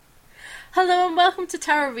Hello and welcome to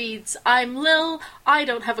Tara Reads. I'm Lil, I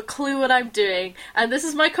don't have a clue what I'm doing, and this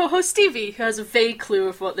is my co-host Stevie, who has a vague clue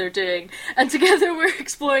of what they're doing, and together we're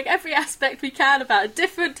exploring every aspect we can about a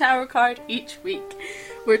different tarot card each week.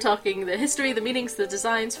 We're talking the history, the meanings, the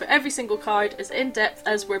designs for every single card as in-depth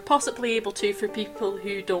as we're possibly able to for people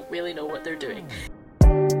who don't really know what they're doing.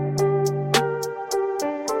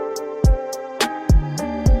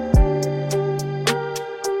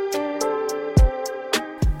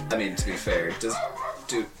 I mean, to be fair,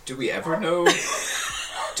 do we ever know?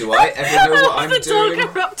 Do I ever know what I'm doing? The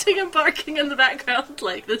dog erupting and barking in the background,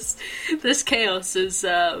 like this chaos is.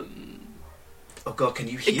 Oh God, can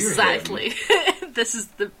you hear exactly. him? This is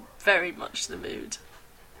very much the mood.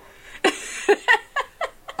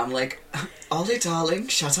 I'm like, Ollie, darling,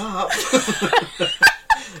 shut up.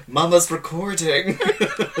 Mama's recording.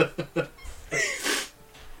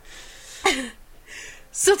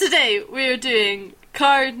 So today we're doing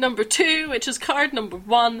card number 2, which is card number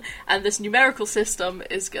 1, and this numerical system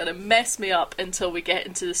is gonna mess me up until we get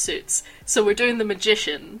into the suits. So we're doing the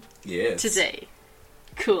Magician today.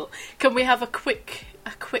 Cool. Can we have a quick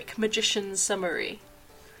Magician summary?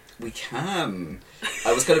 We can.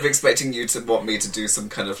 I was kind of expecting you to want me to do some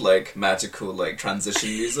kind of like magical like transition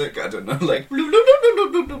music. I don't know, like bloop, bloop, bloop,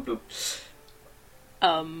 bloop, bloop, bloop,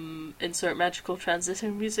 bloop. Insert magical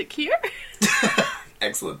transition music here.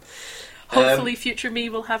 Excellent. Hopefully future me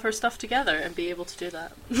will have her stuff together and be able to do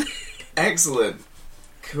that. Excellent.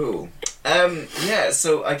 Cool.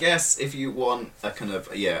 So I guess if you want a kind of,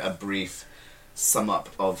 a brief sum up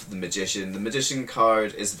of the Magician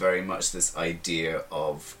card is very much this idea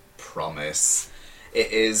of promise. It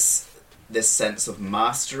is this sense of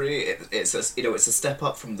mastery. It's a step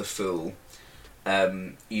up from the Fool.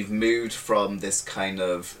 You've moved from this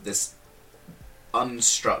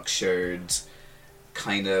unstructured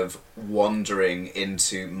kind of wandering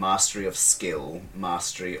into mastery of skill,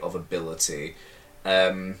 mastery of ability.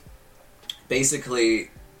 Basically,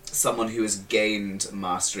 someone who has gained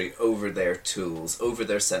mastery over their tools, over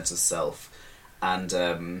their sense of self,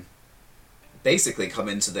 and basically come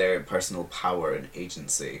into their personal power and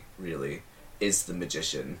agency, really, is the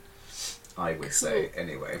Magician, I would say,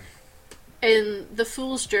 anyway. In the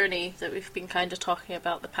Fool's journey that we've been kind of talking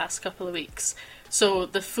about the past couple of weeks, so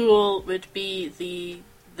the Fool would be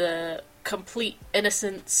the complete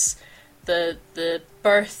innocence, the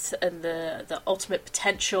birth and the ultimate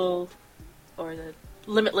potential, or the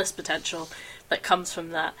limitless potential that comes from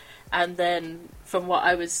that. And then, from what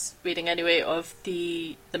I was reading anyway, of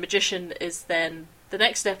the Magician is then the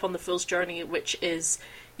next step on the Fool's journey, which is,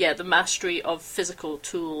 the mastery of physical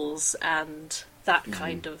tools and that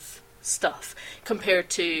kind of stuff, compared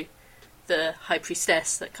to the High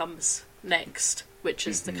Priestess that comes next, which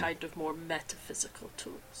is the kind of more metaphysical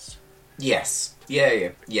tools. Yes. Yeah.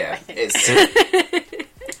 I think. It's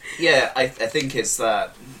I think it's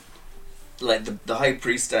that, like, the High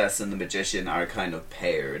Priestess and the Magician are kind of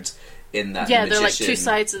paired in that. Yeah, they're like two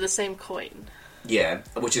sides of the same coin. Yeah,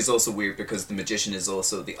 which is also weird because the Magician is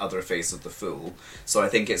also the other face of the Fool. So I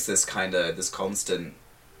think it's this constant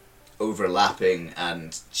overlapping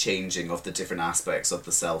and changing of the different aspects of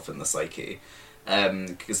the self and the psyche.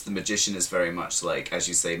 Because the Magician is very much like, as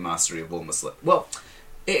you say, mastery of almost like... Well,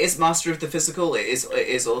 it is mastery of the physical, it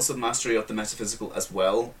is also mastery of the metaphysical as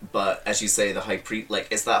well, but as you say, the High Priest... Like,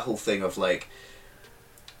 it's that whole thing of, like...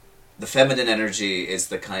 The feminine energy is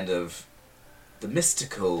the kind of... the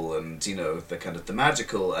mystical and, the kind of the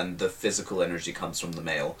magical, and the physical energy comes from the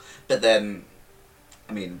male. But then...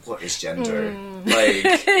 I mean, what is gender? Like...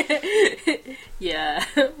 Yeah,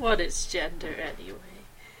 what is gender anyway?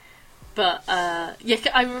 But, I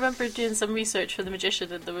remember doing some research for the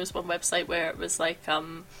Magician, and there was one website where it was like,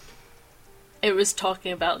 it was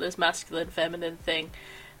talking about this masculine-feminine thing,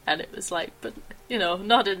 and it was like, but,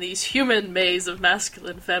 not in these human ways of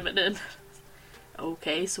masculine-feminine.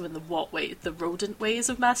 Okay, so in the what way? The rodent ways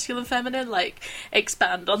of masculine feminine? Like,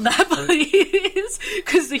 expand on that, please.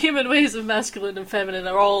 Because the human ways of masculine and feminine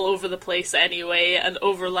are all over the place anyway, and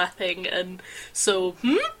overlapping, and so,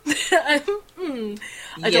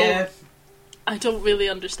 I don't really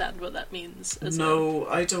understand what that means. I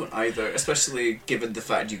don't either, especially given the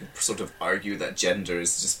fact you could sort of argue that gender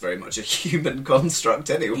is just very much a human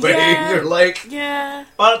construct anyway. Yeah, you're like,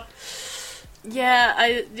 what?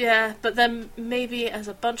 But then maybe as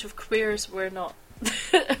a bunch of queers we're not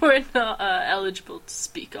eligible to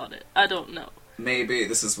speak on it. I don't know. Maybe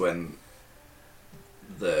this is when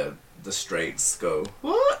the straights go,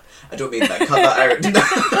 what? I don't mean that, cut that out.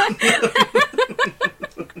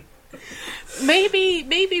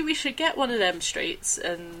 Maybe we should get one of them straights,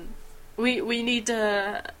 and we need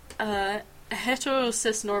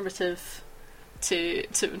hetero-cis normative to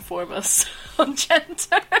inform us on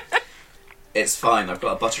gender. It's fine, I've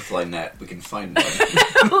got a butterfly net, we can find one.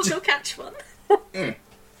 We'll go catch one.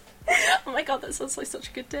 Oh my god, that sounds like such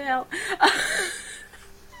a good day out.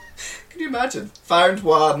 Can you imagine? Found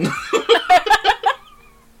one!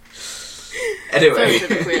 Anyway.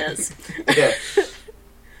 Yeah.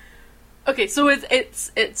 Okay, so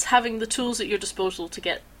it's having the tools at your disposal to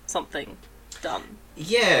get something done.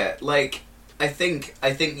 Yeah, like, I think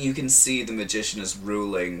you can see the magician as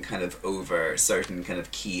ruling kind of over certain kind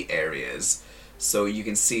of key areas. So you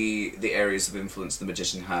can see the areas of influence the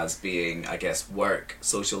magician has being, I guess, work,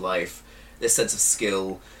 social life, this sense of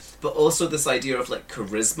skill, but also this idea of, like,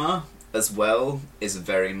 charisma as well is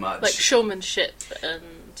very much... Like showmanship and...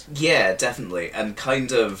 Yeah, definitely. And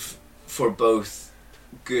kind of for both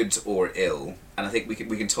good or ill. And I think we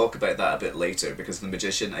can talk about that a bit later, because the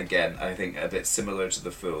magician, again, I think a bit similar to the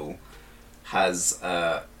fool, has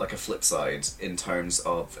like a flip side in terms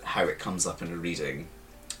of how it comes up in a reading.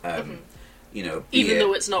 You know, even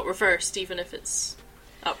though it's not reversed, even if it's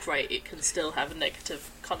upright, it can still have a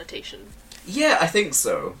negative connotation. Yeah, I think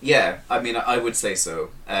so. Yeah, I mean, I would say so.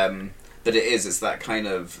 But it's that kind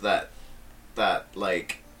of that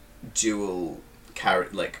like dual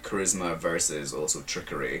like charisma versus also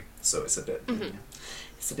trickery. So it's a bit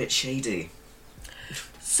it's a bit shady.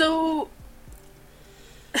 So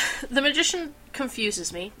the magician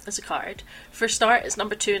confuses me as a card. For a start, it's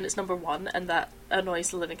number 2 and it's number 1, and that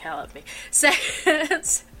annoys the living hell out of me.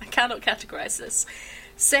 Second, I cannot categorise this.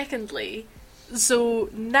 Secondly, so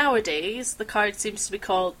nowadays the card seems to be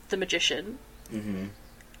called the Magician,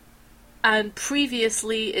 and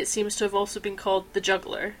previously it seems to have also been called the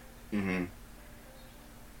Juggler.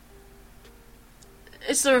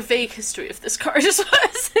 Is there a vague history of this card?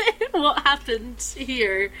 What happened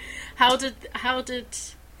here? How did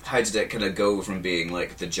it kind of go from being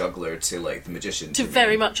like the juggler to like the magician to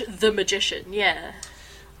very much the magician? Yeah.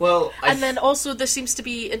 Well, then also there seems to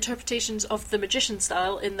be interpretations of the magician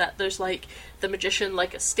style in that there's like the magician,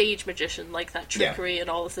 like a stage magician, like that trickery and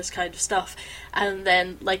all of this kind of stuff. And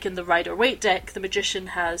then like in the Rider-Waite deck, the magician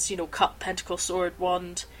has, you know, cup, pentacle, sword,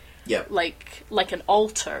 wand. Yeah. Like an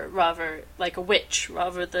altar, rather like a witch,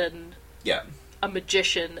 rather than a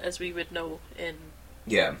magician as we would know in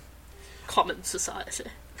common society.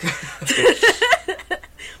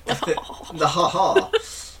 The ha-ha.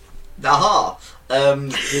 The ha.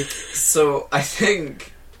 So I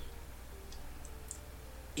think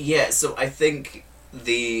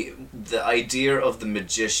the idea of the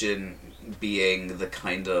magician being the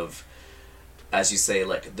kind of, as you say,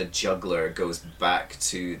 like the juggler, goes back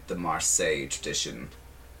to the Marseille tradition,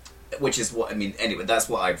 which is what I mean. Anyway, that's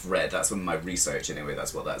what I've read. That's in my research. Anyway,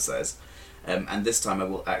 that's what that says. And this time I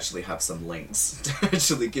will actually have some links to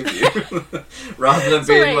actually give you, rather than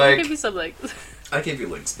being like. I'll give you some links. I gave you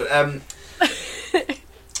links, but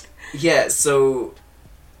yeah. So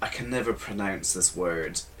I can never pronounce this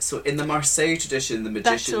word. So in the Marseille tradition, the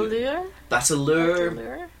magician.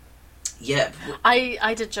 Bateleur. Yeah.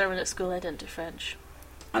 I did German at school. I didn't do French.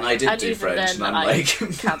 And I did do French, and I'm like...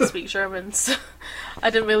 can't speak German, so I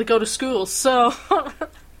didn't really go to school, so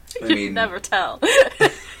you can never tell.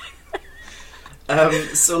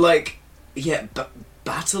 So, like, yeah,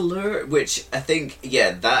 Bateleur, which I think,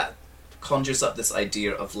 that conjures up this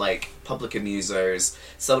idea of, like, public amusers,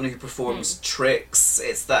 someone who performs tricks.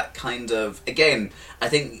 It's that kind of... Again, I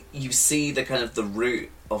think you see the kind of the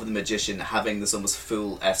root of the magician having this almost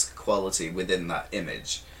fool-esque quality within that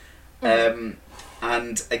image.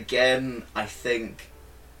 And again, I think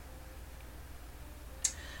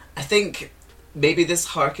maybe this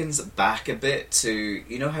harkens back a bit to,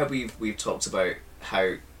 you know how we've talked about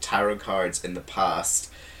how tarot cards in the past,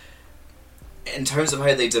 in terms of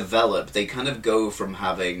how they develop, they kind of go from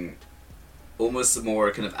having almost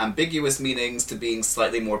more kind of ambiguous meanings to being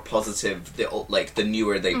slightly more positive, the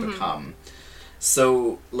newer they become.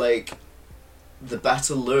 So, like, the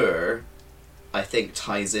Bateleur, I think,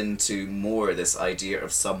 ties into more this idea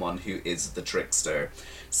of someone who is the trickster,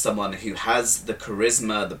 someone who has the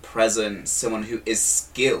charisma, the presence, someone who is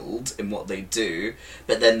skilled in what they do,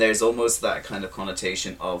 but then there's almost that kind of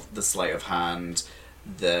connotation of the sleight of hand,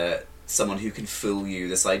 someone who can fool you,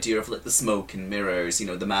 this idea of like the smoke and mirrors, you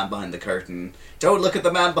know, the man behind the curtain. Don't look at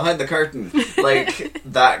the man behind the curtain! Like,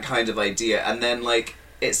 that kind of idea. And then, like,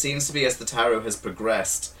 it seems to be as the tarot has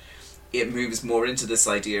progressed, it moves more into this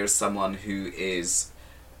idea of someone who is,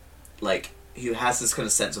 like, who has this kind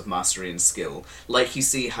of sense of mastery and skill. Like you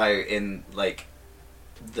see how in, like,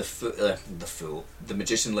 the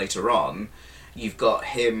magician later on, you've got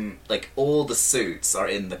him, like, all the suits are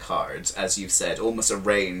in the card, as you've said, almost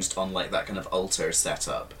arranged on, like, that kind of altar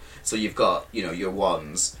setup. So you've got, you know, your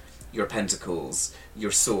wands, your pentacles,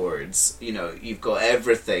 your swords, you know, you've got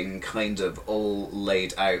everything kind of all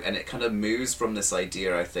laid out, and it kind of moves from this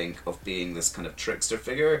idea, I think, of being this kind of trickster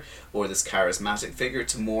figure, or this charismatic figure,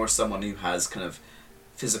 to more someone who has kind of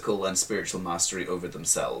physical and spiritual mastery over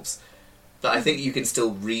themselves. But I think you can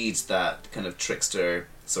still read that kind of trickster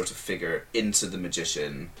sort of figure into the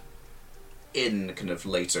magician in kind of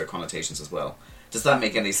later connotations as well. Does that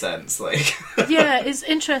make any sense? Like, yeah, it's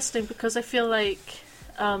interesting because I feel like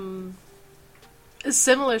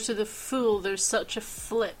similar to the Fool, there's such a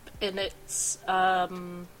flip in its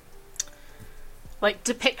like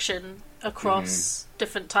depiction across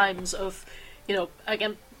different times of, you know,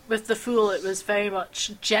 again with the Fool it was very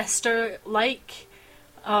much jester like,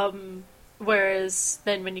 whereas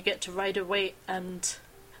then when you get to Rider-Waite and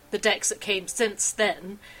the decks that came since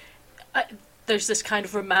then, there's this kind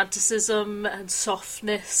of romanticism and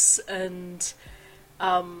softness and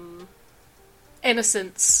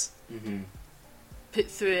innocence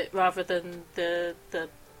put through it, rather than the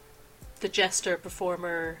jester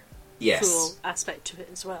performer Fool aspect to it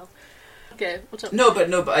as well. Okay, what's up? No,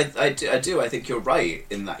 but I do. I think you're right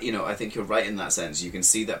in that. You know, I think you're right in that sense. You can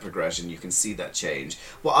see that progression. You can see that change.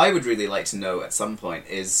 What I would really like to know at some point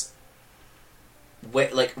is,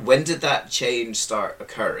 when did that change start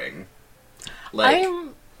occurring? Like,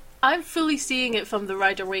 I'm fully seeing it from the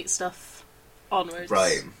Rider-Waite stuff onwards.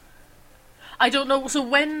 Right. I don't know. So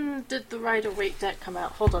when did the Rider-Waite deck come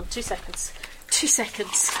out? Hold on, 2 seconds. 2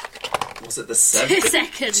 seconds. Was it the 70s? 2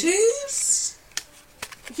 seconds.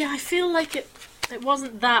 Yeah, I feel like it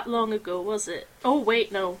wasn't that long ago, was it? Oh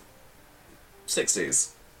wait, no.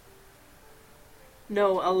 60s.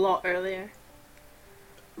 No, a lot earlier.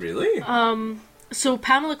 Really? So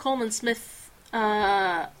Pamela Coleman Smith.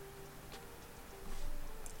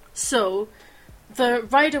 So the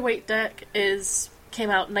Rider-Waite deck came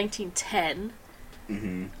out in 1910.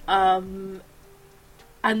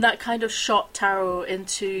 And that kind of shot tarot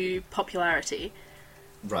into popularity.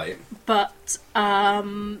 Right. But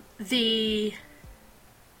the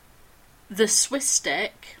Swiss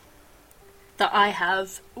deck that I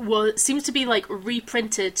have seems to be like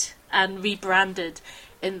reprinted and rebranded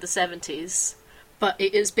in the 70s, but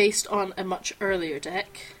it is based on a much earlier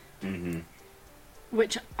deck,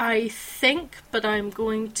 which I think, but I'm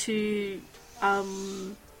going to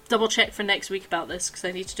double check for next week about this because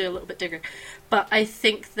I need to do a little bit digger. But I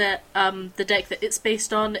think that the deck that it's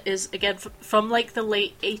based on is again from like the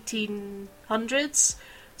late 1800s,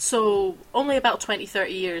 so only about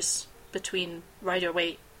 20-30 years between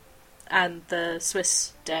Rider-Waite and the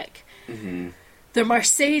Swiss deck. The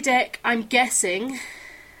Marseille deck, I'm guessing, I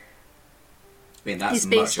mean, that's is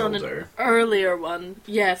based much on older. an earlier one,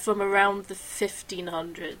 yeah, from around the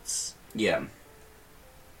 1500s. Yeah.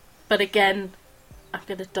 But again, I'm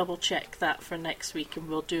going to double check that for next week, and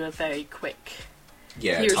we'll do a very quick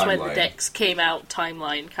here's timeline. when the decks came out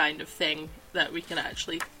timeline kind of thing that we can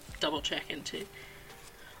actually double check into.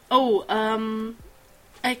 Oh,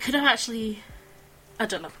 I could have actually, I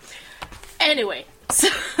don't know. Anyway,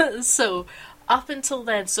 so up until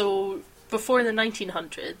then, so before the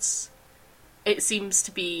 1900s, it seems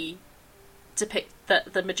to be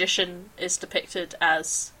that the magician is depicted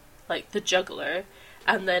as like the juggler.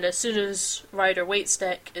 And then as soon as Rider-Waite's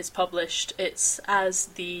deck is published, it's as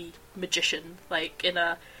the magician. Like,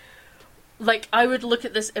 like, I would look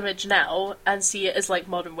at this image now and see it as, like,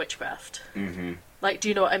 modern witchcraft. Like, do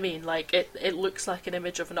you know what I mean? Like, it looks like an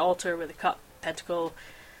image of an altar with a cup, pentacle,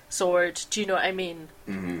 sword. Do you know what I mean?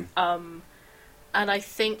 And I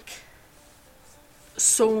think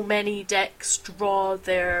so many decks draw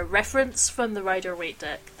their reference from the Rider-Waite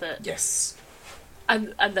deck that... Yes.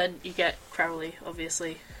 And then you get Crowley,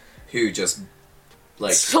 obviously. Who just,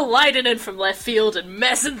 like... sliding in from left field and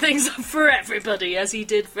messing things up for everybody, as he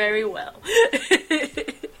did very well.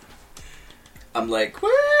 I'm like, woo!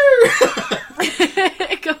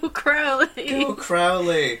 Go Crowley! Go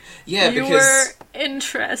Crowley! Yeah, you because... were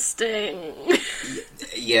interesting.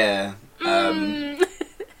 Yeah. But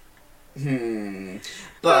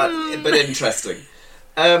interesting.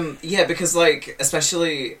 Yeah, because, like,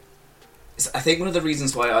 especially... I think one of the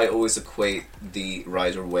reasons why I always equate the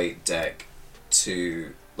Rider-Waite deck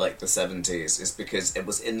to, like, the 70s is because it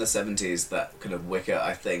was in the 70s that kind of Wicca,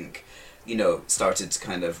 I think, you know, started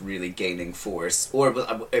kind of really gaining force. Or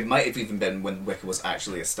it might have even been when Wicca was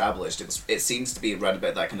actually established. It seems to be around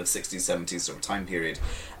about that kind of 60s, 70s sort of time period.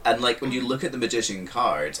 And, like, when you look at the Magician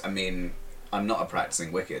card, I mean, I'm not a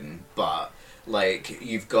practicing Wiccan, but Like,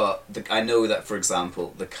 you've got I know that, for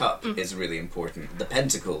example, the cup Mm. is really important. The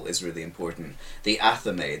pentacle is really important. The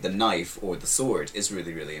athame, the knife or the sword, is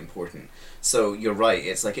really, really important. So you're right.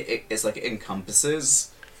 It's like it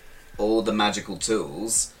encompasses all the magical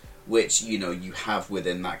tools which you have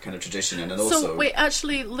within that kind of tradition, and then also. So wait,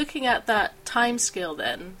 actually, looking at that time scale,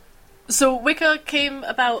 then. So Wicca came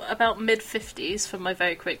about mid-50s from my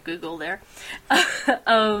very quick Google there.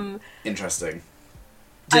 Interesting.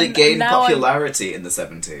 Did it And gain now popularity in the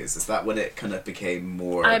 70s? Is that when it kind of became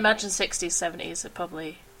more... I imagine 60s, 70s, it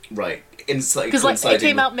probably... Right. Because it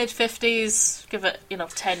came out mid-50s, give it,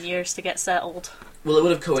 10 years to get settled. Well, it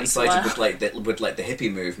would have coincided with the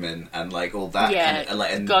hippie movement and like all that Yeah, kind of,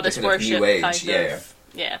 and goddess the kind worship, of new age. kind of.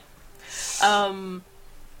 Yeah.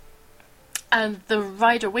 And the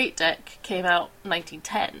Rider-Waite deck came out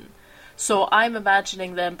 1910. So I'm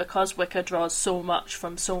imagining then, because Wicca draws so much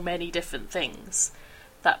from so many different things,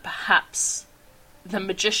 that perhaps the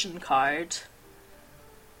Magician card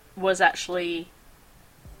was actually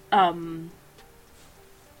an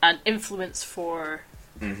influence for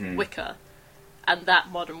Wicca and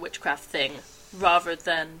that modern witchcraft thing, rather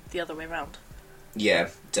than the other way around. Yeah,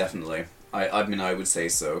 definitely. I mean, I would say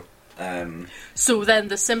so. So then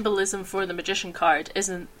the symbolism for the Magician card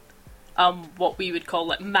isn't what we would call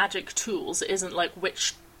like magic tools. It isn't like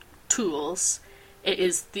witch tools. It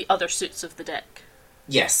is the other suits of the deck.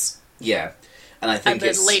 Yes, yeah. And I think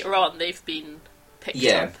then later on they've been picked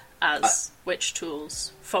up as witch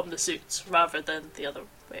tools from the suits rather than the other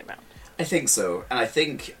way around. I think so. And I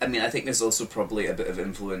think there's also probably a bit of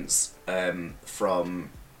influence from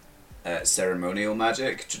ceremonial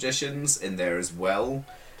magic traditions in there as well.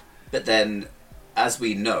 But then, as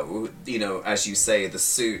we know, as you say, the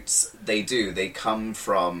suits, they come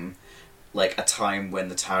from like a time when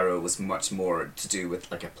the tarot was much more to do with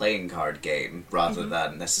like a playing card game rather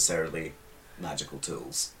than necessarily magical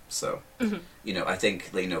tools. So, I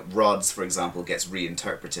think, rods, for example, gets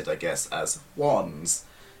reinterpreted, I guess, as wands,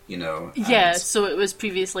 Yeah, so it was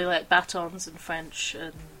previously like batons in French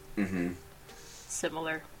and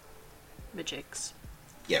similar majigs.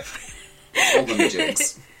 Yep. All the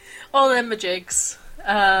majigs. All them majigs.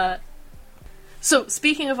 So,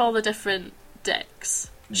 speaking of all the different decks,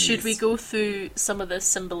 should we go through some of the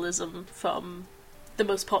symbolism from the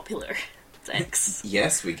most popular decks?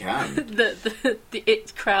 Yes, we can. the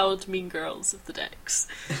it crowd mean girls of the decks.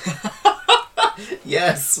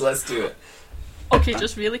 Yes, let's do it. Okay,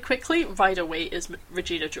 just really quickly, Rider-Waite is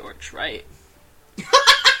Regina George, right?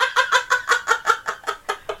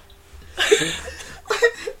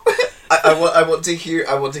 I want to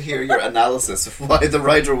hear your analysis of why the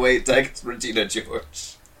Rider-Waite deck is Regina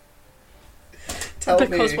George. Tell me.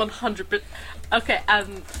 Because 100%. Okay,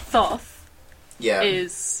 and Thoth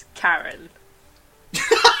is Karen.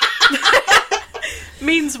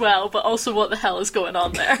 Means well, but also what the hell is going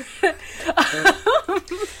on there?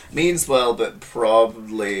 Means well, but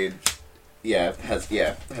probably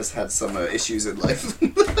has had some issues in life.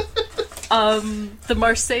 The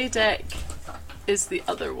Marseille deck is the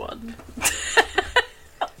other one.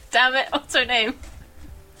 Damn it, what's her name?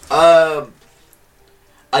 I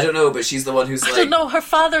don't know, but she's the one who's I don't know, her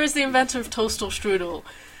father is the inventor of Toastal Strudel.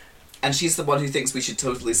 And she's the one who thinks we should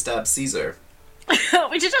totally stab Caesar.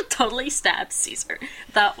 We should have totally stabbed Caesar.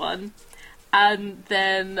 That one. And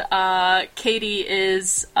then Katie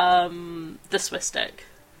is the Swiss deck.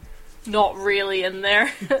 Not really in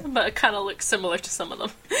there, but it kind of looks similar to some of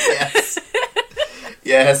them. Yes.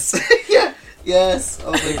 Yes. Yeah. Yes.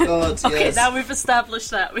 Oh my god. Okay, yes. now we've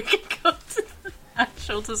established that. We can go to the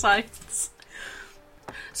actual designs.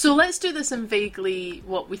 So let's do this in vaguely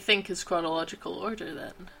what we think is chronological order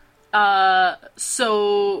then.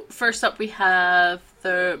 So first up we have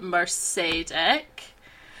the Marseille deck.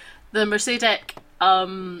 The Marseille deck,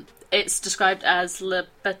 it's described as Le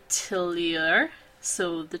Batelier,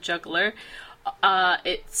 so the juggler.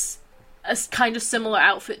 It's a kind of similar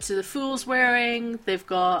outfit to the Fool's wearing. They've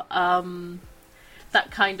got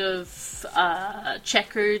that kind of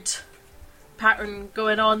checkered pattern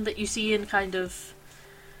going on that you see in kind of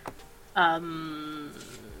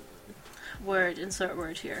insert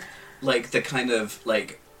word here. Like the kind of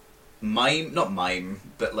like not mime,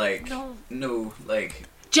 but like no like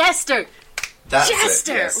Jester. That's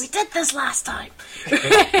Jester. It, yes. We did this last time.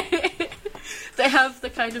 They have the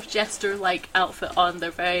kind of jester-like outfit on. They're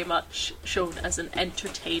very much shown as an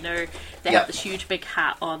entertainer. They have this huge big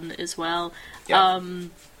hat on as well. Yep.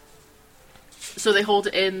 So they hold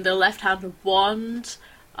it in their left hand a wand,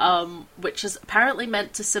 which is apparently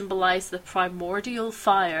meant to symbolise the primordial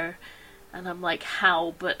fire. And I'm like,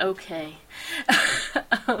 how? But okay.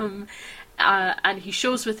 And he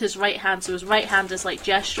shows with his right hand, so his right hand is like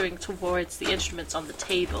gesturing towards the instruments on the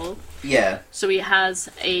table. Yeah. So he has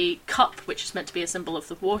a cup, which is meant to be a symbol of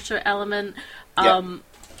the water element.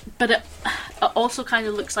 But it also kind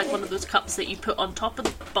of looks like one of those cups that you put on top of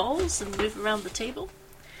the balls and move around the table.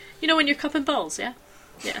 You know when you're cupping balls, yeah?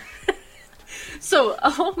 Yeah. So,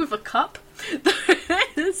 along with a cup, there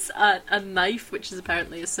is a knife, which is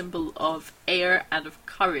apparently a symbol of air and of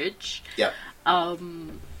courage. Yeah.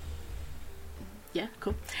 Yeah,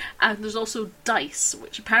 cool. And there's also dice,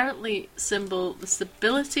 which apparently symbol the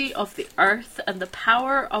stability of the earth and the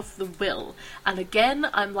power of the will. And again,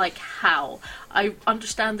 I'm like, how? I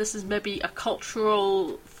understand this is maybe a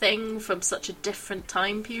cultural thing from such a different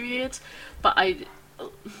time period, but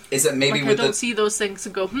is it maybe I don't see those things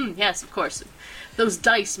and go, yes, of course. Those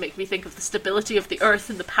dice make me think of the stability of the earth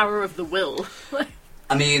and the power of the will.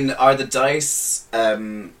 I mean, are the dice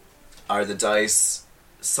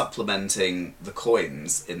supplementing the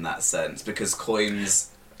coins in that sense? Because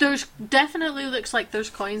coins... There's definitely looks like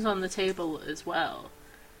there's coins on the table as well.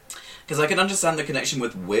 Because I can understand the connection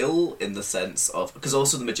with will in the sense of... Because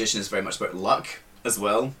also the magician is very much about luck as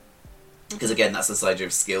well. Because again, that's this idea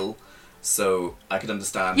of skill. So I can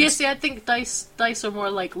understand... Yeah, see, I think dice are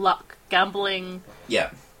more like luck, gambling...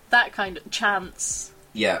 Yeah. That kind of chance...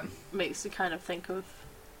 Yeah. Makes you kind of think of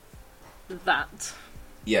that.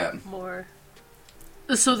 Yeah. More...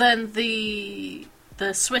 So then the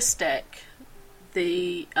Swiss deck,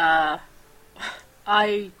 the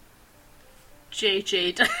IJJ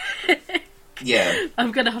deck. Yeah.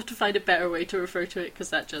 I'm going to have to find a better way to refer to it because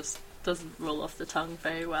that just doesn't roll off the tongue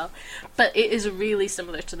very well. But it is really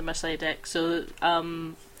similar to the Marseille deck. So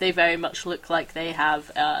they very much look like they have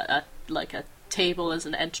a table as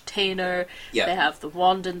an entertainer. Yeah. They have the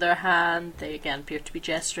wand in their hand. They again appear to be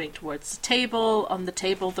gesturing towards the table. On the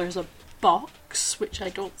table there's a box, which I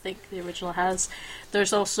don't think the original has.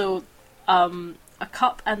 There's also a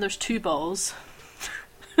cup and there's two balls.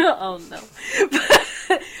 Oh no.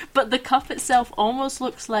 But the cup itself almost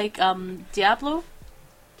looks like Diablo.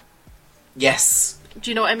 Yes.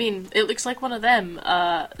 Do you know what I mean? It looks like one of them.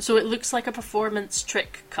 So it looks like a performance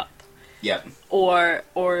trick cup. Yeah. Or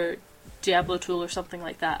Diablo tool or something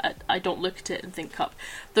like that. I don't look at it and think cup.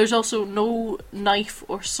 There's also no knife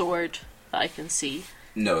or sword that I can see.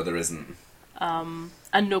 No, there isn't. And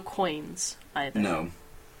no coins either. No.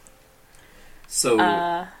 So...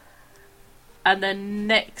 and then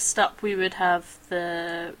next up we would have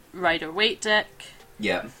the Rider-Waite deck.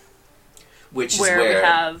 Yeah. Which is where we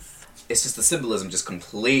have... It's just the symbolism just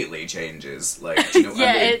completely changes. Like, do you know what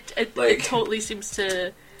yeah, I mean? It totally seems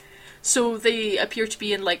to... So they appear to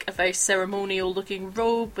be in like a very ceremonial looking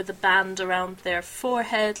robe with a band around their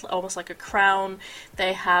forehead, almost like a crown.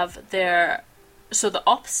 They have their... So the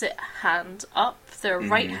opposite hand up, their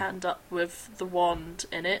right hand up with the wand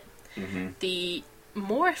in it. Mm-hmm. The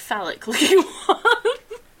more phallic looking wand.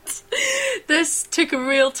 This took a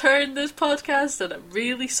real turn, this podcast, and I'm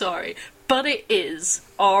really sorry. But it is,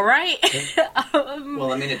 alright?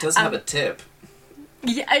 Well, I mean, it does have a tip.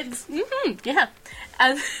 Yeah, yeah.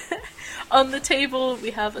 And on the table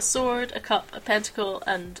we have a sword, a cup, a pentacle,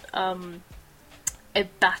 and a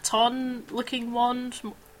baton looking wand.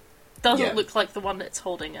 Doesn't look like the one it's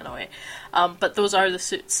holding anyway. But those are the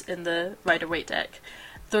suits in the Rider-Waite deck.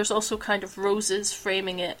 There's also kind of roses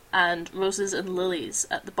framing it, and roses and lilies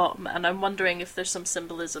at the bottom, and I'm wondering if there's some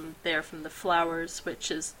symbolism there from the flowers, which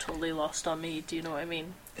is totally lost on me. Do you know what I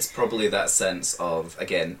mean? It's probably that sense of,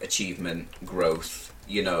 again, achievement, growth.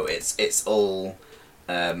 You know, it's all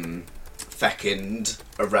fecund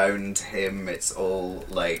around him. It's all,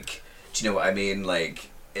 like, do you know what I mean? Like,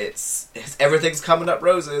 it's everything's coming up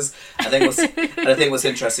roses. I think what's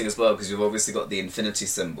interesting as well, because you've obviously got the infinity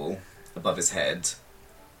symbol above his head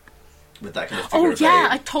with that kind of figure of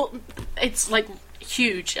eight. It's like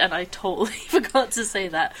huge, and I totally forgot to say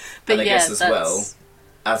that. But and I guess as well,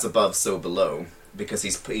 as above, so below, because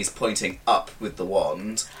he's pointing up with the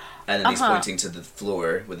wand, and then he's pointing to the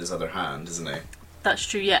floor with his other hand, isn't he? That's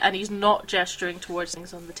true, yeah, and he's not gesturing towards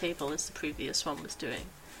things on the table as the previous one was doing.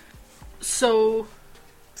 So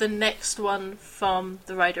the next one from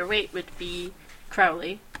the Rider-Waite would be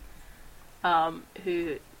Crowley,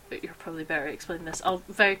 who... You're probably better at explaining this. I'll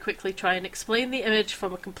very quickly try and explain the image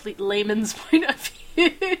from a complete layman's point of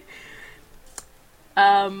view.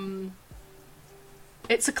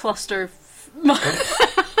 It's a cluster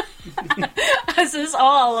as is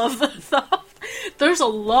all of the thought. There's a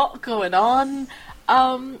lot going on.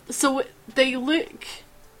 So they look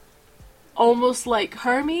almost like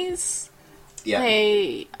Hermes. Yeah.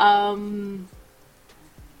 They are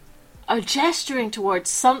gesturing towards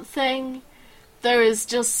something. there is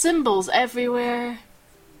just symbols everywhere.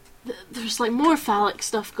 There's like more phallic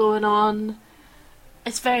stuff going on.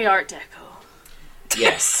 It's very Art Deco.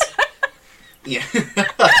 Yes. Yeah.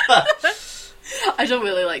 I don't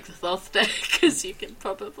really like the Thoth deck, as you can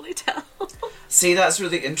probably tell. See, that's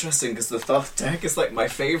really interesting, because the Thoth deck is like my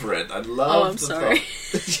favourite. I love the sorry.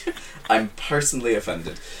 Thoth. I'm personally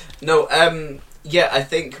offended. No, yeah, I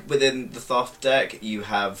think within the Thoth deck you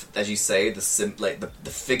have, as you say, the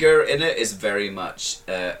figure in it is very much,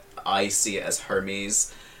 I see it as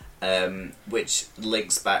Hermes, which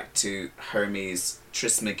links back to Hermes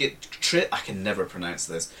I can never pronounce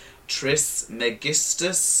this.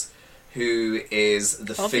 Trismegistus, who is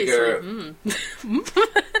the figure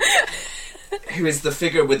who is the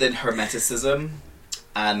figure within Hermeticism.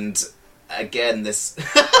 And again, this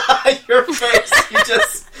your face,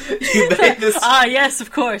 you made this yes,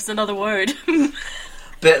 of course, another word.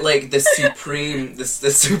 but like the supreme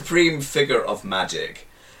figure of magic.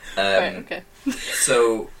 Right, okay.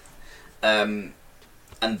 So and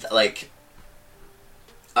like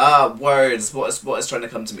words. What is trying to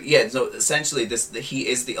come to me? Yeah, no. Essentially, he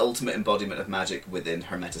is the ultimate embodiment of magic within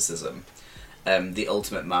Hermeticism, the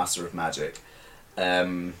ultimate master of magic,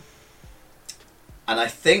 and I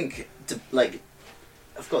think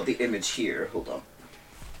I've got the image here. Hold on.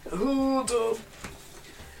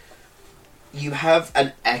 You have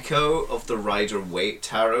an echo of the Rider-Waite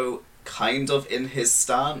Tarot, kind of in his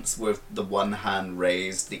stance, with the one hand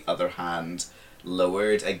raised, the other hand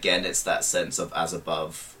lowered. Again, it's that sense of as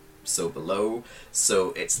above, so below.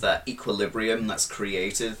 So it's that equilibrium that's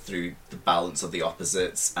created through the balance of the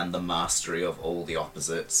opposites and the mastery of all the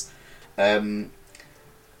opposites.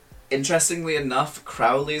 Interestingly enough,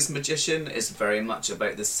 Crowley's Magician is very much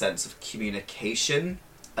about this sense of communication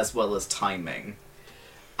as well as timing,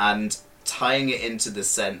 and tying it into the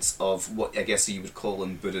sense of what I guess you would call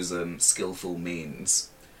in Buddhism skillful means.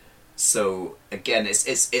 So again,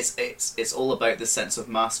 it's all about the sense of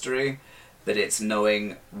mastery, but it's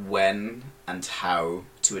knowing when and how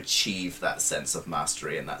to achieve that sense of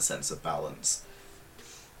mastery and that sense of balance.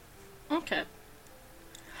 Okay.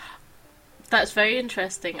 That's very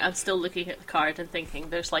interesting. I'm still looking at the card and thinking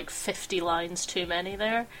there's like 50 lines too many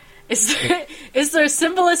there. Is there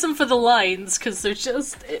symbolism for the lines? Because they're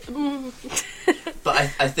just...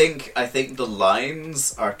 But I think the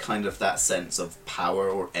lines are kind of that sense of power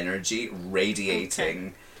or energy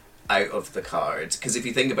radiating out of the card. Because if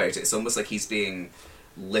you think about it, it's almost like he's being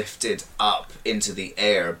lifted up into the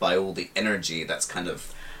air by all the energy that's kind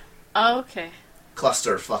of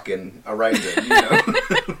cluster fucking around him, you know?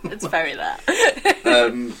 It's very that.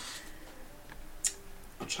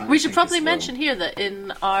 We should probably mention here that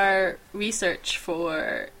in our research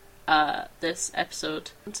for this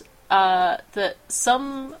episode, that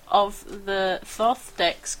some of the Thoth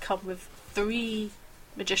decks come with 3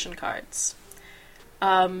 magician cards.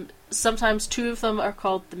 Sometimes 2 of them are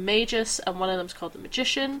called the Magus and one of them is called the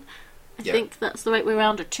Magician. I think that's the right way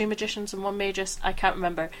around, or 2 magicians and 1 magus, I can't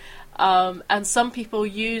remember. And some people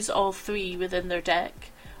use all 3 within their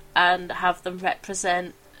deck and have them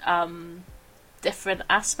represent different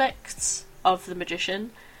aspects of the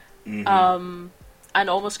magician, and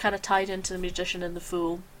almost kind of tied into the magician and the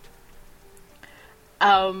fool.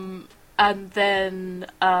 And then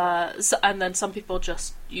some people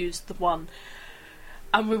just use the one.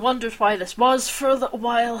 And we wondered why this was for a little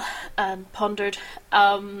while and pondered.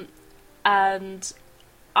 And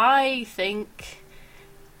I think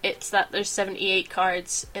it's that there's 78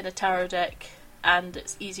 cards in a tarot deck and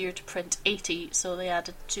it's easier to print 80, so they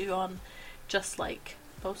added 2 on, just like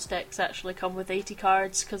most decks actually come with 80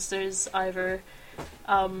 cards, because there's either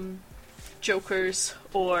jokers,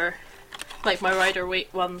 or like my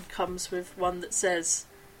Rider-Waite one comes with one that says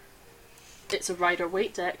it's a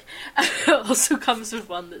Rider-Waite deck. It also comes with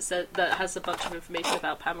one that has a bunch of information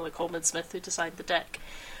about Pamela Coleman Smith, who designed the deck.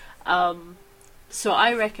 So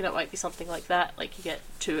I reckon it might be something like that, like you get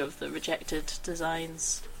 2 of the rejected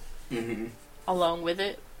designs along with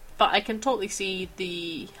it. But I can totally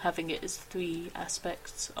see having it as 3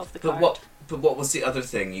 aspects of the card. But what was the other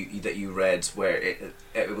thing that you read where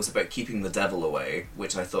it was about keeping the devil away,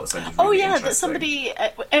 which I thought sounded really interesting? That somebody...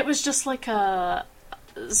 It was just like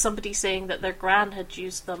somebody saying that their gran had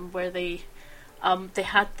used them, where they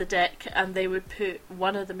had the deck and they would put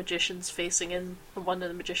one of the magicians facing in and one of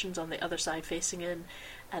the magicians on the other side facing in,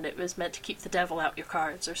 and it was meant to keep the devil out your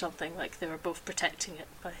cards or something. Like they were both protecting it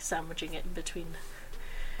by sandwiching it in between.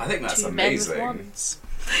 I think that's 2 amazing. men with wands.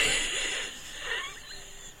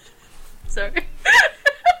 Sorry.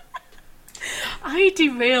 I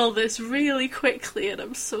derail this really quickly and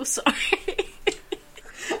I'm so sorry.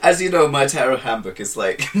 As you know, my tarot handbook is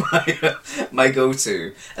like my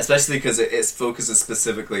go-to, especially because it focuses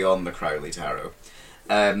specifically on the Crowley tarot.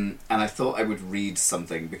 And I thought I would read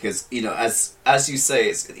something because, you know, as you say,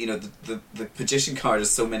 it's, you know, the magician card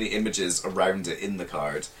has so many images around it in the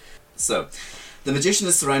card. So, the magician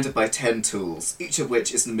is surrounded by 10 tools, each of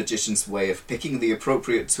which is the magician's way of picking the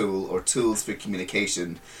appropriate tool or tools for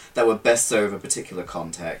communication that would best serve a particular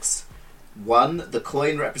context. 1. The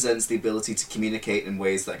coin represents the ability to communicate in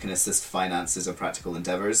ways that can assist finances and practical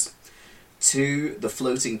endeavours. 2. The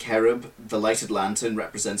floating cherub, the lighted lantern,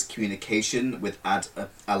 represents communication with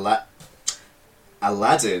Aladdin's,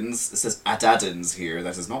 it says Adadin's here,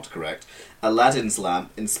 that is not correct. Aladdin's lamp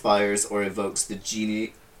inspires or evokes the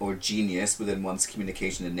genie or genius within one's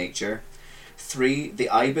communication in nature. 3. The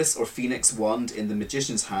ibis or phoenix wand in the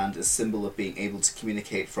magician's hand is symbol of being able to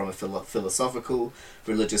communicate from a philosophical,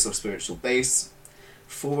 religious or spiritual base.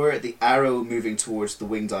 4. The arrow moving towards the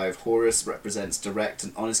winged eye of Horus represents direct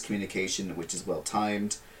and honest communication, which is well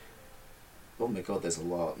timed. Oh my god, there's a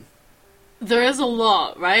lot. There is a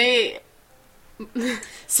lot, right?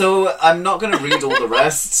 So I'm not going to read all the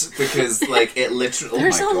rest because, like, it literally. Oh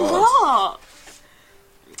There's my a god. lot.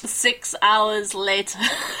 6 hours later.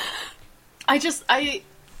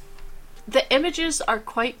 The images are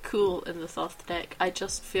quite cool in the Thoth deck. I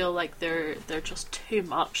just feel like they're just too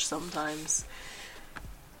much sometimes.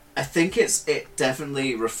 I think it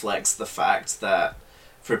definitely reflects the fact that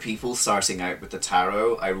for people starting out with the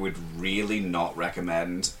tarot, I would really not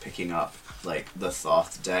recommend picking up like the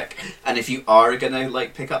Thoth deck. And if you are gonna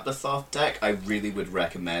like pick up the Thoth deck, I really would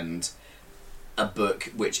recommend a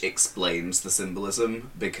book which explains the symbolism,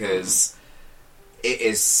 because it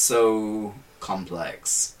is so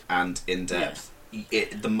complex and in depth. Yeah.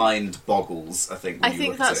 The mind boggles, I think. I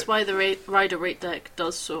think that's why the Rider-Waite deck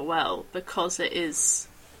does so well, because it's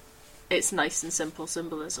nice and simple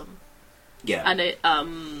symbolism. Yeah. And it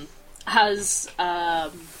has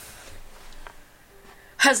an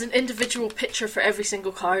individual picture for every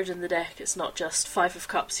single card in the deck. It's not just 5 of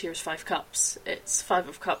cups, here's 5 cups. It's 5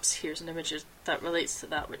 of cups, here's an image that relates to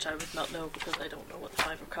that, which I would not know because I don't know what the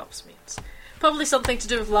 5 of cups means. Probably something to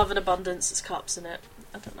do with love and abundance. There's cups in it.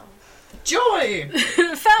 I don't know. Joy!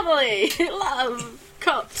 Family! Love!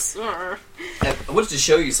 Cups! I wanted to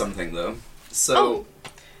show you something, though. So...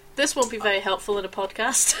 this won't be very helpful in a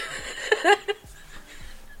podcast.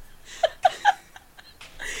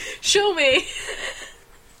 Show me!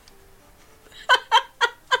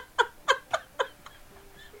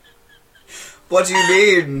 What do you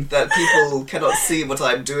mean that people cannot see what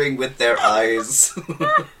I'm doing with their eyes?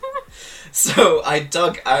 So I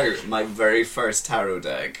dug out my very first tarot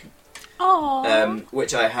deck,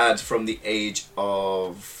 which I had from the age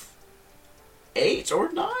of 8 or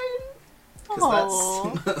 9.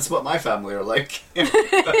 Because that's what my family are like.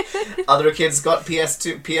 Other kids got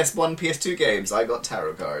PS1, PS2 games. I got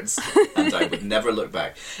tarot cards, and I would never look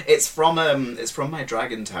back. It's from my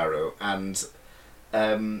Dragon Tarot, and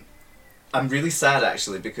I'm really sad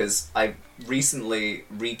actually because I recently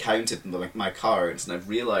recounted my cards and I've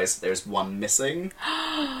realised there's one missing.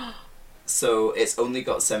 So it's only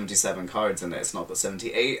got 77 cards in it. It's not got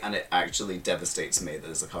 78, and it actually devastates me that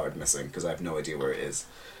there's a card missing because I have no idea where it is.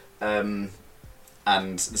 And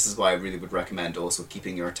this is why I really would recommend also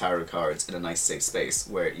keeping your tarot cards in a nice safe space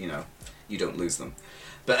where, you know, you don't lose them.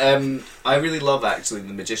 But I really love actually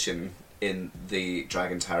the Magician in the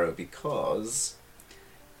Dragon Tarot because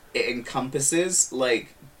it encompasses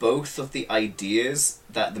like both of the ideas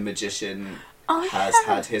that the Magician has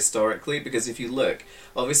had historically. Because if you look,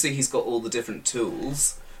 obviously he's got all the different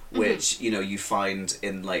tools which, you know, you find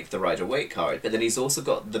in like the Rider-Waite card, but then he's also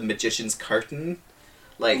got the Magician's curtain.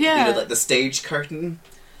 Like, you know, like the stage curtain.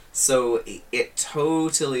 So it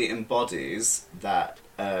totally embodies that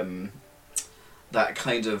that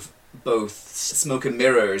kind of both smoke and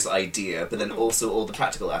mirrors idea, but then also all the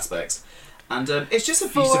practical aspects. And it's just a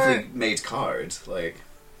beautifully made card. Like,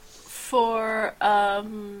 for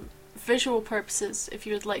visual purposes, if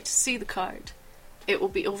you would like to see the card, it will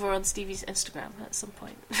be over on Stevie's Instagram at some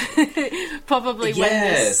point. Probably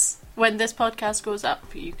when this podcast goes up,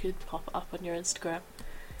 you could pop it up on your Instagram.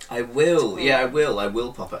 I will. Yeah, I will. I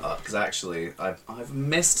will pop it up because actually, I've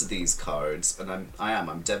missed these cards, and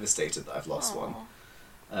I'm devastated that I've lost one.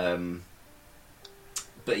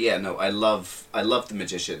 But yeah, no, I love the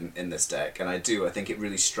Magician in this deck, and I think it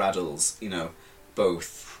really straddles, you know,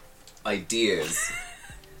 both ideas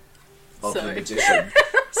of the Magician.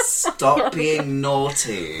 Stop being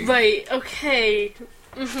naughty. Right. Okay.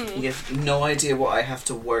 Mm-hmm. You have no idea what I have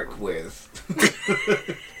to work with.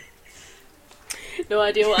 No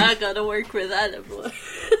idea what I gotta work with anymore.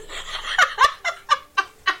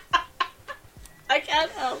 I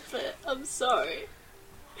can't help it. I'm sorry.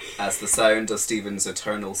 As the sound of Stephen's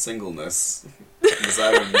eternal singleness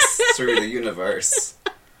resounds through the universe.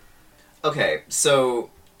 Okay, so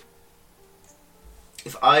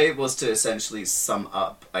if I was to essentially sum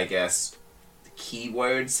up, I guess, the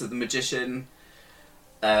keywords of the magician,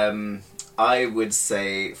 I would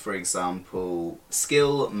say, for example,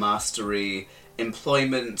 skill, mastery,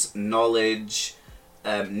 employment, knowledge,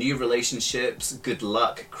 new relationships, good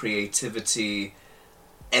luck, creativity,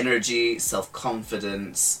 energy,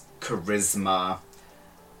 self-confidence, charisma,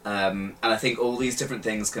 and I think all these different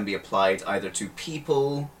things can be applied either to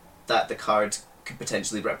people that the card could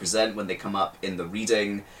potentially represent when they come up in the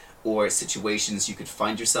reading, or situations you could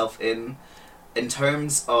find yourself in. In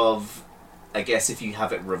terms of, I guess, if you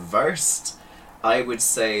have it reversed, I would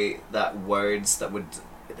say that words that would,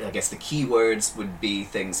 I guess the key words would be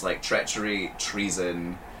things like treachery,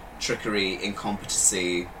 treason, trickery,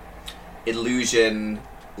 incompetency, illusion,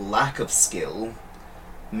 lack of skill,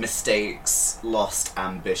 mistakes, lost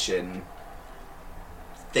ambition,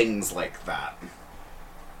 things like that.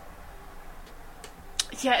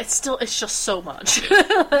 Yeah, it's just so much.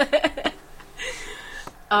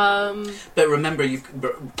 But remember,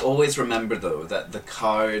 always remember though that the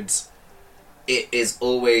card, it is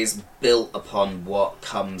always built upon what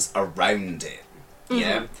comes around it.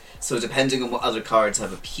 Yeah. So depending on what other cards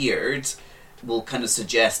have appeared, will kind of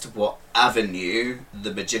suggest what avenue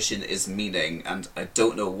the magician is meaning. And I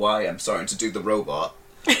don't know why I'm starting to do the robot,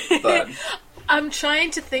 but I'm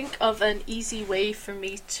trying to think of an easy way for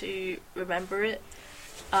me to remember it.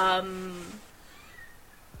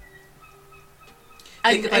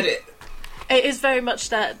 Think about it. It is very much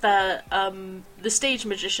that the stage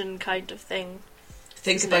magician kind of thing.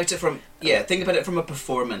 Think about it from a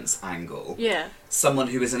performance angle. Yeah. Someone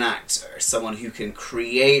who is an actor, someone who can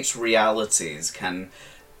create realities, can,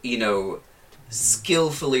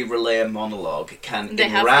 skillfully relay a monologue, can they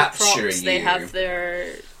enrapture have the props, you. They have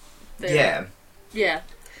their Yeah. Yeah.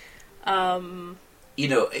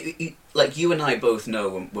 Like you and I both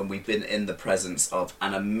know when we've been in the presence of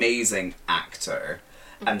an amazing actor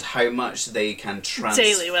and how much they can transform.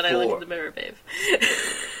 Daily when I look in the mirror, babe.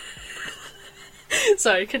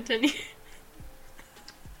 Sorry, continue.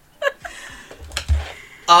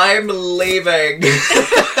 I'm leaving.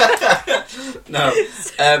 No.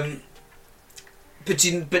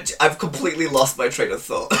 But I've completely lost my train of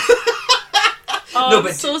thought.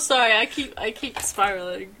 I'm so sorry. I keep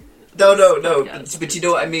spiraling. No. But you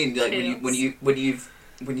know what I mean. Like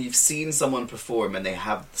when you've seen someone perform and they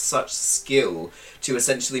have such skill to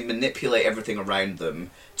essentially manipulate everything around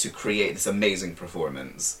them to create this amazing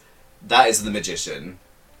performance, that is the magician,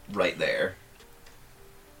 right there.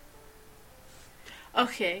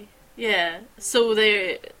 Okay. Yeah. So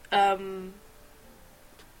they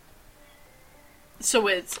So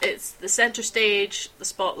it's the center stage, the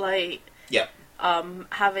spotlight. Yeah.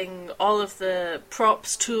 Having all of the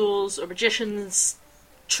props, tools, or magicians'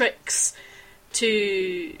 tricks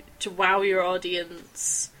to wow your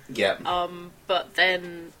audience. Yeah. But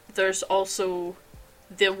then there's also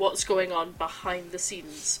the what's going on behind the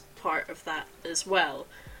scenes part of that as well,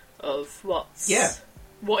 of what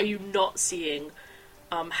are you not seeing,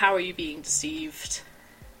 how are you being deceived,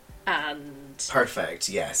 and perfect.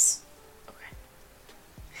 Yes. Okay.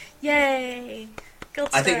 Yay.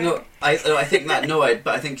 I think I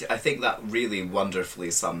think that really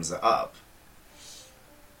wonderfully sums it up.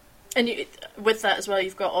 And with that as well,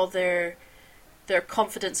 you've got all their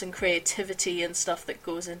confidence and creativity and stuff that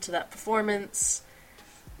goes into that performance,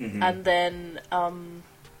 and then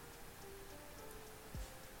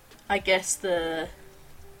I guess the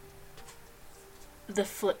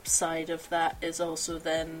flip side of that is also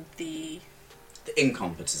then the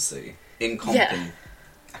incompetency. Incompetency.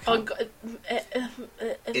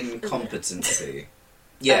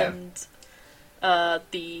 Yeah. And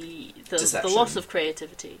the loss of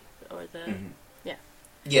creativity, or the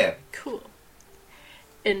yeah. Cool.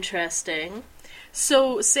 Interesting.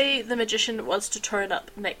 So, say the magician wants to turn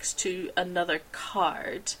up next to another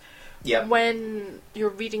card. Yeah. When you're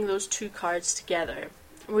reading those two cards together,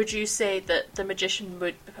 would you say that the magician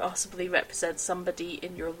would possibly represent somebody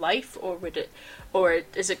in your life, or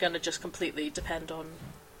is it going to just completely depend on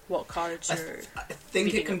what cards you're I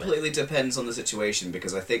think it completely depends on the situation,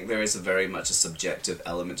 because I think there is very much a subjective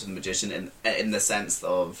element to the magician in the sense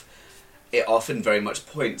of it often very much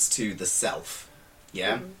points to the self.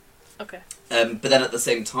 Yeah? Okay. But then at the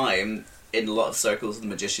same time, in a lot of circles, the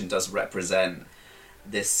magician does represent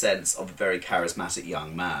this sense of a very charismatic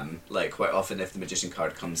young man. Like, quite often if the magician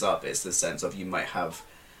card comes up, it's the sense of you might have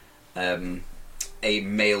a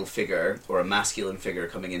male figure or a masculine figure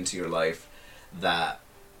coming into your life that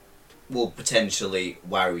will potentially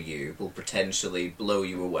wow you, will potentially blow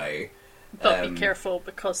you away. But be careful,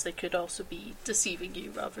 because they could also be deceiving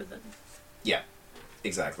you rather than... Yeah,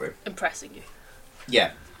 exactly. Impressing you.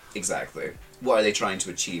 Yeah, exactly. What are they trying to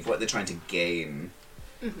achieve? What are they trying to gain,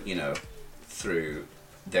 through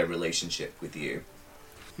their relationship with you?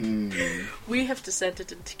 We have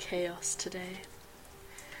descended into chaos today.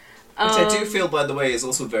 Which I do feel, by the way, is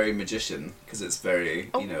also very magician, because it's very,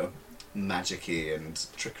 magic-y and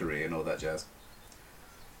trickery and all that jazz.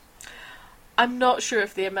 I'm not sure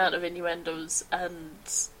if the amount of innuendos and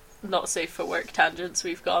not safe for work tangents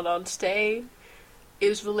we've gone on today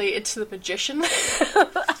is related to the magician.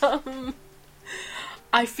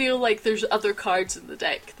 I feel like there's other cards in the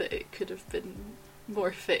deck that it could have been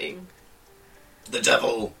more fitting. The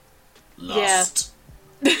devil! Lust!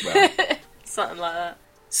 Yeah. Well. Something like that.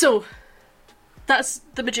 So, that's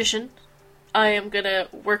the magician. I am gonna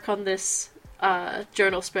work on this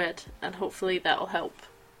journal spread, and hopefully that'll help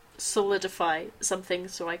solidify something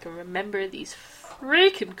so I can remember these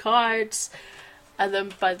freaking cards. And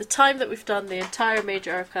then by the time that we've done the entire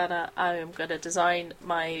Major Arcana, I am gonna design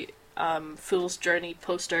my Fool's Journey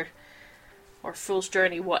poster, or Fool's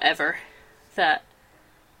Journey whatever, that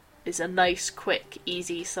is a nice, quick,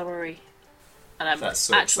 easy summary. And I'm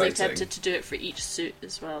actually tempted to do it for each suit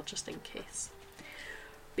as well, just in case.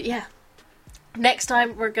 But yeah. Next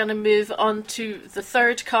time we're going to move on to the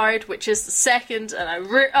third card, which is the second, and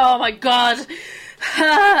oh my god!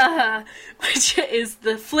 Which is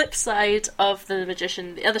the flip side of the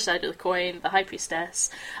Magician, the other side of the coin, the High Priestess.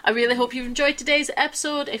 I really hope you've enjoyed today's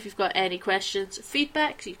episode. If you've got any questions or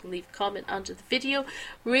feedback, you can leave a comment under the video.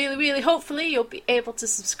 Really, really, hopefully you'll be able to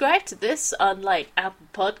subscribe to this on, like, Apple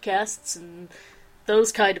Podcasts and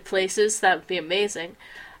those kind of places. That would be amazing.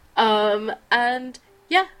 And,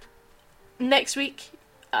 yeah. Next week,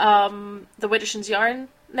 the Widdershins Yarn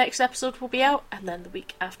next episode will be out, and then the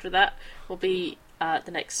week after that will be the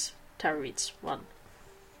next Tarot Reads one.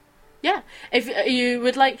 Yeah, if you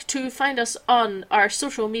would like to find us on our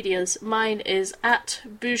social medias, mine is at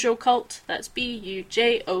BujoCult, that's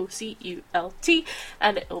BUJOCULT,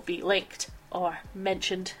 and it will be linked or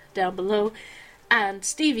mentioned down below. And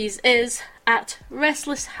Stevie's is at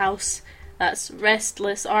Restless House. That's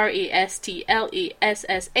Restless, RESTLESSHAUS,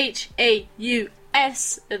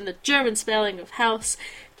 in the German spelling of house.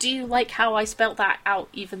 Do you like how I spelt that out,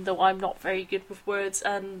 even though I'm not very good with words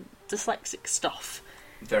and dyslexic stuff?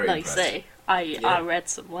 Very nice, impressed. eh? I read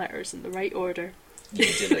some letters in the right order. You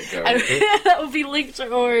did it, girl. That will be linked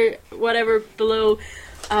or whatever below.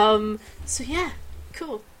 So yeah,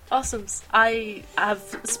 cool. Awesomes. I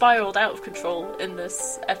have spiraled out of control in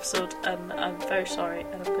this episode, and I'm very sorry,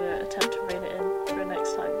 and I'm going to attempt to rein it in for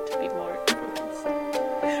next time to be more focused.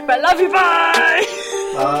 Right, love you, bye!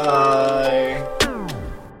 Bye!